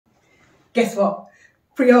Guess what?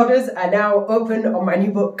 Pre-orders are now open on my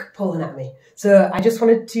new book, Pole Anatomy. So I just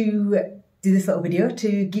wanted to do this little video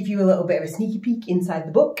to give you a little bit of a sneaky peek inside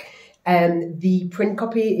the book. The print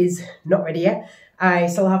copy is not ready yet. I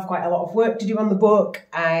still have quite a lot of work to do on the book.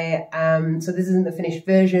 So this isn't the finished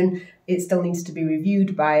version. It still needs to be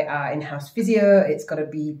reviewed by our in-house physio. It's got to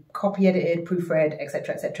be copy edited, proofread,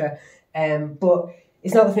 etc, etc. But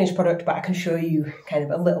it's not the finished product, but I can show you kind of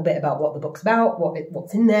a little bit about what the book's about,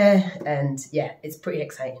 what's in there, and yeah, it's pretty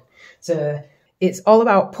exciting. So it's all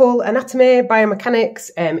about pole anatomy, biomechanics.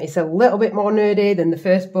 It's a little bit more nerdy than the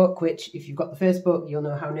first book, which if you've got the first book, you'll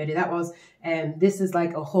know how nerdy that was. This is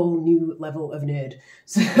like a whole new level of nerd.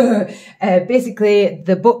 So basically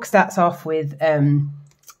the book starts off with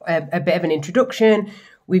a bit of an introduction.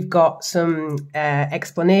 We've got some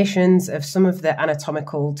explanations of some of the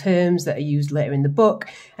anatomical terms that are used later in the book.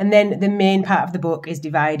 And then the main part of the book is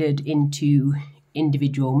divided into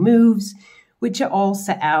individual moves, which are all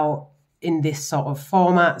set out in this sort of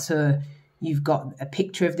format. So you've got a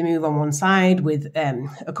picture of the move on one side with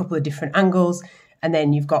a couple of different angles. And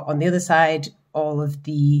then you've got on the other side all of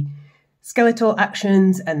the skeletal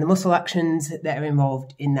actions and the muscle actions that are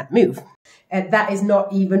involved in that move. That is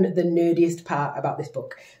not even the nerdiest part about this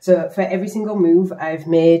book. So for every single move, I've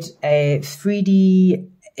made a 3D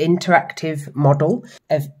interactive model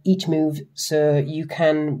of each move. So you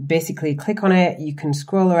can basically click on it, you can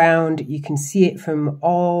scroll around, you can see it from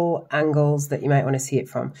all angles that you might want to see it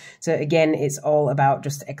from. So again, it's all about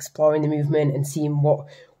just exploring the movement and seeing what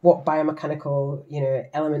biomechanical,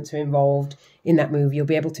 elements are involved in that move. You'll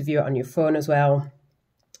be able to view it on your phone as well.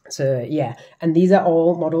 So yeah, and these are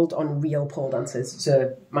all modelled on real pole dancers.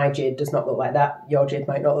 So my jade does not look like that. Your jade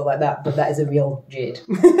might not look like that, but that is a real jade.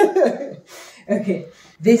 Okay,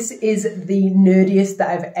 this is the nerdiest that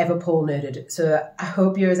I've ever pole nerded. So I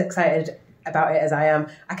hope you're as excited about it as I am.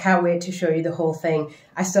 I can't wait to show you the whole thing.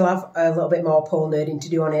 I still have a little bit more pole nerding to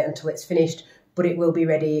do on it until it's finished, but it will be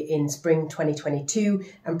ready in spring 2022,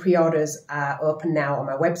 and pre-orders are open now on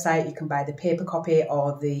my website. You can buy the paper copy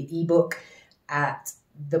or the ebook at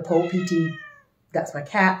thepolept, that's my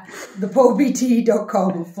cat,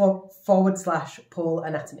 thepolept.com/pole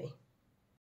anatomy.